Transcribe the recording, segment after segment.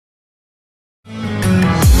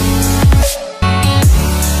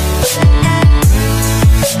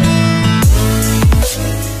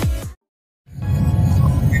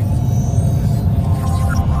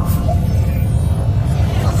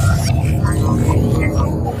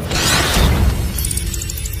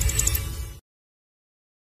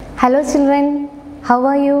Hello children, how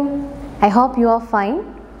are you? I hope you are fine.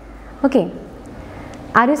 Okay,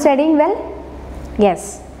 are you studying well?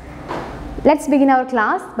 Yes. Let's begin our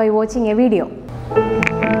class by watching a video.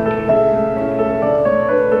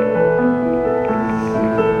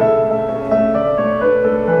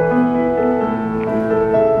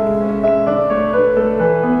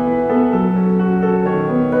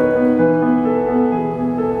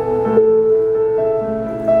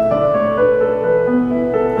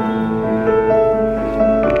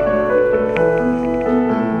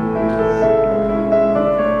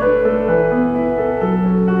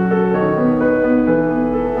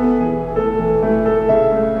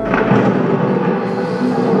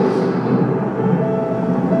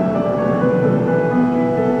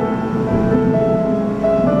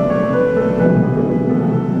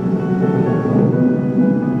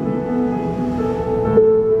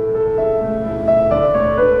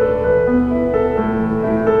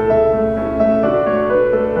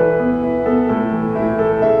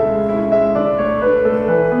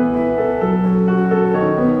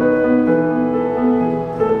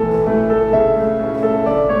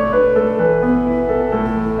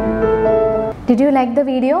 Did you like the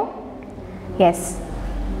video? Yes.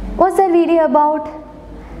 What's the video about?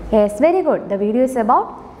 Yes, very good. The video is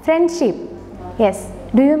about friendship. Yes.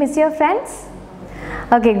 Do you miss your friends?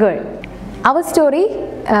 Okay, good. Our story,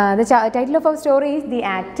 the title of our story is The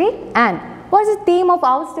Attic. And what's the theme of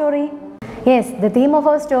our story? Yes, the theme of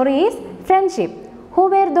our story is friendship. Who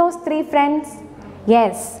were those three friends?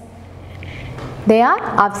 Yes. They are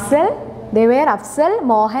Afzal. They were Afzal,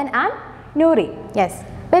 Mohan and Noori. Yes,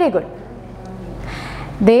 very good.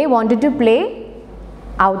 They wanted to play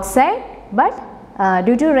outside, but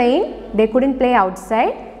due to rain, they couldn't play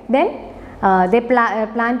outside. Then they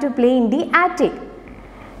planned to play in the attic.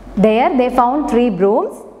 There they found 3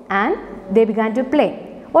 brooms and they began to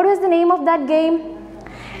play. What was the name of that game?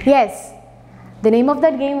 Yes, the name of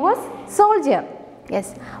that game was Soldier.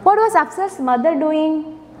 Yes. What was Afzal's mother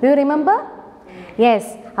doing? Do you remember?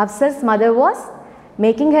 Yes, Afzal's mother was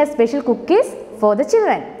making her special cookies for the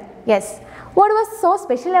children. Yes. What was so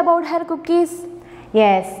special about her cookies?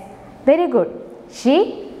 Yes, very good.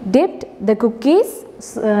 She dipped the cookies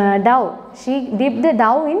dough. She dipped the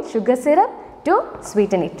dough in sugar syrup to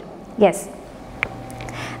sweeten it. Yes.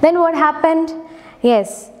 Then what happened?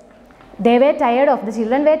 Yes, the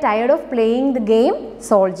children were tired of playing the game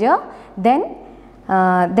Soldier. Then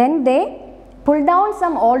they pulled down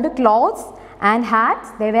some old clothes and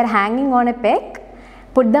hats. They were hanging on a peg,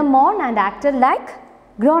 put them on and acted like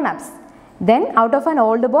grown-ups. Then out of an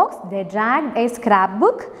old box, they dragged a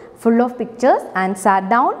scrapbook full of pictures and sat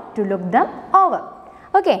down to look them over.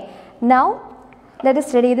 Okay, now let us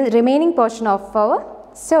study the remaining portion of our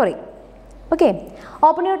story. Okay,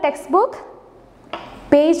 open your textbook,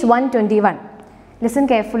 page 121. Listen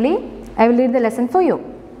carefully, I will read the lesson for you.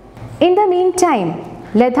 In the meantime,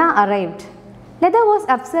 Ledha arrived. Ledha was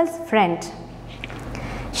Afzal's friend.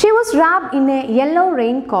 She was wrapped in a yellow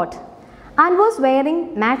raincoat and was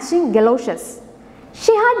wearing matching galoshes.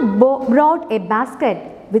 She had brought a basket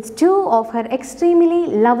with 2 of her extremely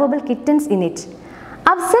lovable kittens in it.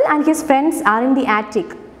 Afzal and his friends are in the attic,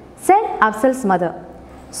 said Afzal's mother.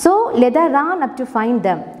 So Ledha ran up to find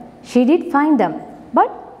them. She did find them, but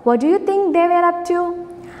what do you think they were up to?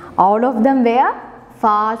 All of them were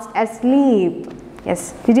fast asleep.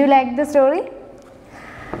 Yes, did you like the story?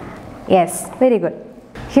 Yes, very good.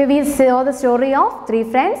 Here we saw the story of 3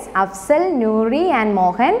 friends, Afzal, Noori and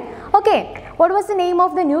Mohan. Okay, what was the name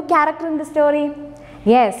of the new character in the story?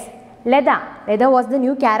 Yes, Ledha. Ledha was the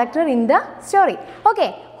new character in the story.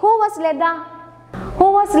 Okay, who was Ledha?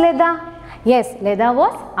 Who was Ledha? Yes, Ledha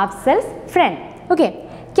was Afzal's friend. Okay,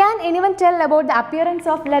 can anyone tell about the appearance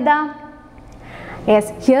of Ledha? Yes,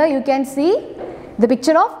 here you can see the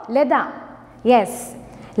picture of Ledha. Yes,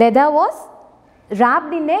 Ledha was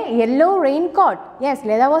wrapped in a yellow raincoat. Yes,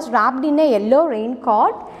 Ledha was wrapped in a yellow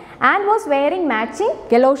raincoat and was wearing matching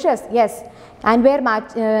galoshes. Yes, and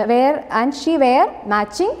she wear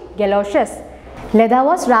matching galoshes. Ledha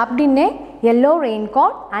was wrapped in a yellow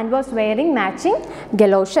raincoat and was wearing matching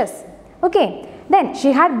galoshes. Okay, then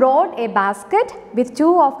she had brought a basket with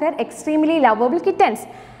 2 of her extremely lovable kittens.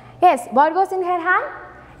 Yes, what was in her hand?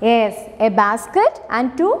 Yes, a basket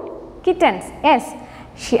and 2 kittens. Yes.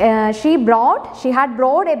 She had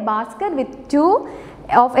brought a basket with 2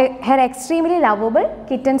 of her extremely lovable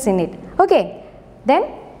kittens in it. Okay, then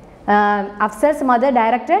Afzal's mother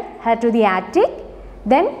directed her to the attic.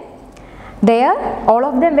 Then there all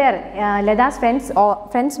of them were Ledha's friends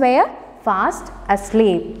were fast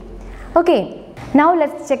asleep. Okay, now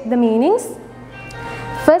let's check the meanings.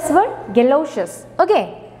 First word, galoshes.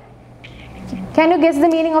 Okay, Can you guess the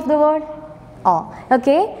meaning of the word? Oh,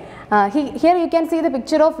 okay. Here you can see the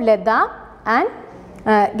picture of leather and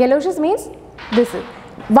galoshes means this is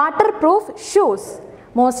waterproof shoes,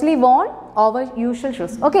 mostly worn over usual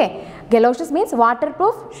shoes. Okay, galoshes means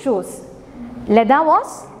waterproof shoes. Leather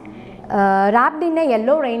was wrapped in a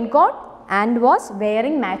yellow raincoat and was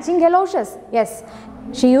wearing matching galoshes. Yes,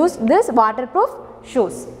 she used this waterproof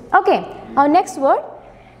shoes. Okay, our next word,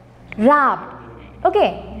 wrapped.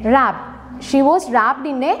 Okay, wrapped. She was wrapped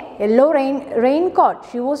in a yellow raincoat.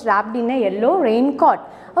 She was wrapped in a yellow raincoat.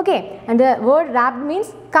 Okay, and the word wrapped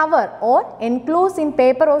means cover or enclosed in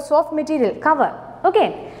paper or soft material. Cover.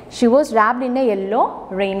 Okay, she was wrapped in a yellow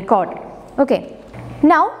raincoat. Okay,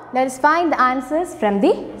 now let us find the answers from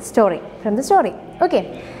the story.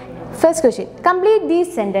 Okay, first question. Complete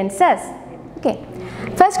these sentences. Okay,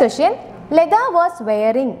 first question. Leather was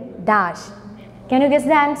wearing dash. Can you guess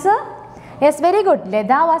the answer? Yes, very good.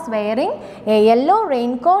 Leather was wearing a yellow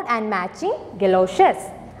raincoat and matching galoshes.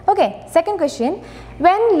 Okay, second question.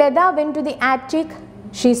 When Leather went to the attic,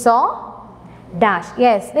 she saw dash.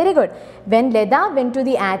 Yes, very good. When Leather went to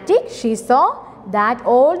the attic, she saw that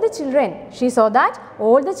all the children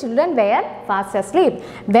were fast asleep.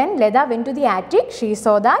 When Leather went to the attic, she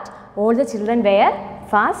saw that all the children were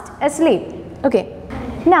fast asleep. Okay,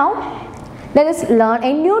 now let us learn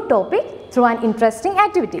a new topic through an interesting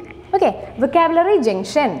activity. Okay, vocabulary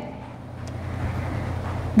junction.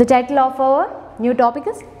 The title of our new topic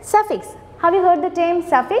is suffix. Have you heard the term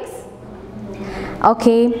suffix?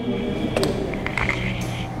 Okay.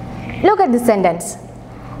 Look at this sentence.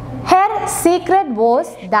 Her secret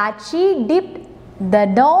was that she dipped the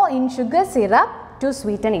dough in sugar syrup to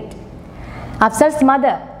sweeten it. Afzal's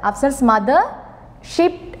mother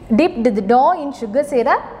dipped the dough in sugar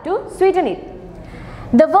syrup to sweeten it.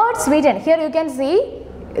 The word sweeten, here you can see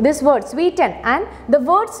this word sweeten, and the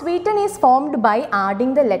word sweeten is formed by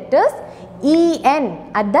adding the letters en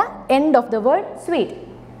at the end of the word sweet.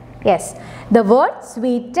 Yes, the word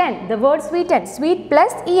sweeten, sweet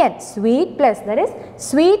plus en, sweet plus, that is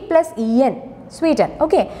sweet plus en, sweeten.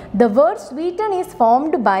 Okay, the word sweeten is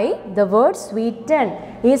formed by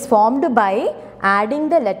adding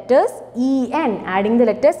the letters en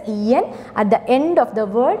at the end of the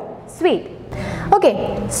word sweet.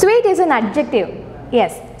 Okay, sweet is an adjective.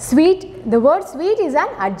 Yes, sweet, the word sweet is an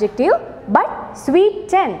adjective, but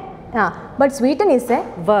sweeten, but sweeten is a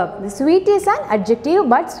verb. The sweet is an adjective,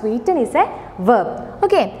 but sweeten is a verb.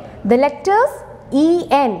 Okay, the letters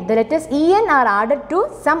en are added to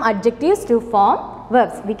some adjectives to form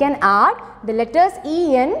verbs. We can add the letters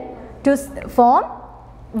en to form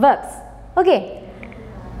verbs. Okay,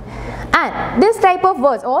 and this type of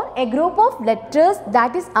words or a group of letters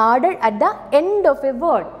that is added at the end of a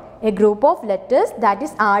word. A group of letters that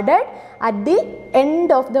is added at the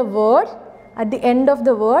end of the word,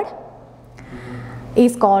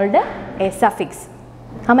 is called a suffix.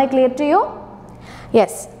 Am I clear to you?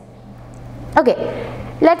 Yes. Okay,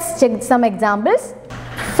 let's check some examples.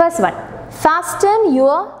 First one, fasten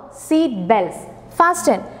your seat belts.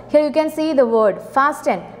 Fasten, here you can see the word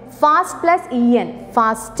fasten, fast plus en,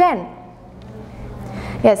 fasten.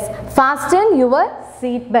 Yes, fasten your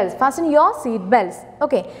seat belts. Fasten your seat belts.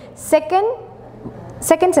 Okay. Second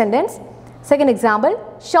sentence. Second example.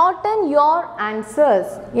 Shorten your answers.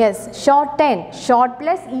 Yes. Shorten. Short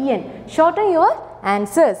plus en. Shorten your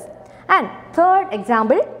answers. And third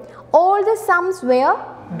example. All the sums were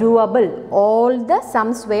doable. All the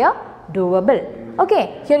sums were doable.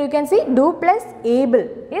 Okay. Here you can see do plus able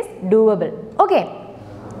is doable. Okay.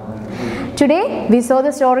 Today we saw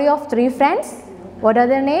the story of three friends. What are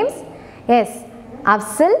their names? Yes.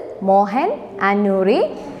 Afzal, Mohan and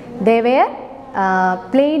Noori. They were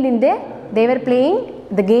playing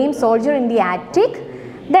the game soldier in the attic.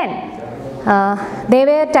 Then they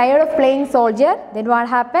were tired of playing soldier. Then what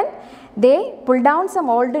happened? They pulled down some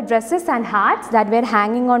old dresses and hats that were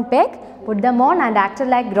hanging on peg, put them on and acted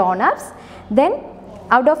like grown-ups. Then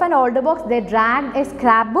out of an old box they dragged a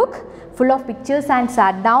scrapbook full of pictures and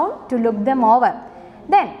sat down to look them over.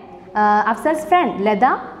 Then Afzal's friend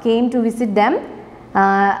Leather came to visit them.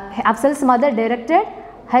 Afzal's mother directed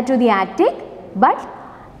her to the attic, but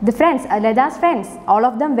the friends, Leather's friends, all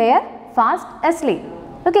of them were fast asleep.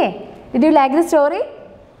 Okay, did you like the story?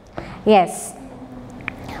 Yes.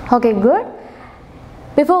 Okay, good.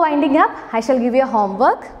 Before winding up, I shall give you a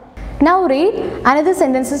homework. Now read another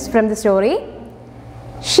sentences from the story.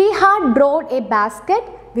 She had brought a basket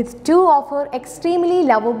with two of her extremely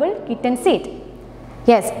lovable kittens in it.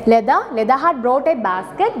 Yes, Leather had brought a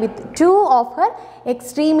basket with two of her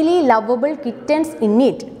extremely lovable kittens in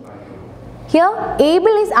it. Here,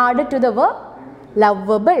 able is added to the verb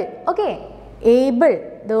lovable. Okay,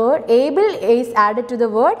 able. The word able is added to the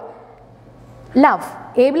word love.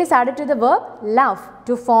 Able is added to the verb love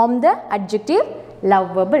to form the adjective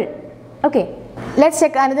lovable. Okay, let's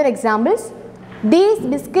check another examples. These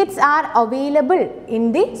biscuits are available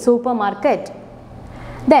in the supermarket.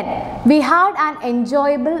 Then, we had an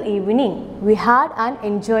enjoyable evening. We had an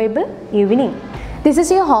enjoyable evening. This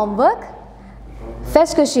is your homework.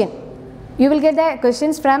 First question. You will get the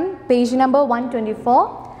questions from page number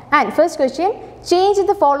 124. And first question, change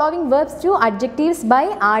the following verbs to adjectives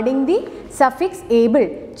by adding the suffix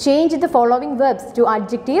able. Change the following verbs to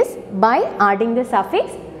adjectives by adding the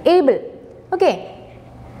suffix able. Okay.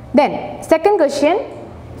 Then, second question,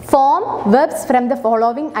 form verbs from the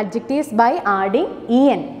following adjectives by adding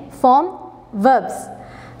en. Form verbs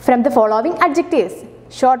from the following adjectives.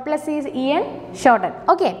 Short plus is en, shorten.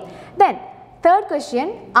 Okay. Then, third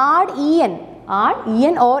question, add en. Add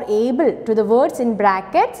en or able to the words in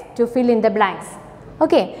brackets to fill in the blanks.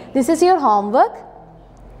 Okay. This is your homework.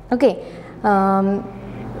 Okay.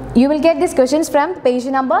 You will get these questions from page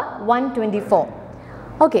number 124.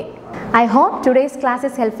 Okay. I hope today's class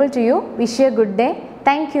is helpful to you. Wish you a good day.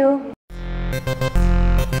 Thank you.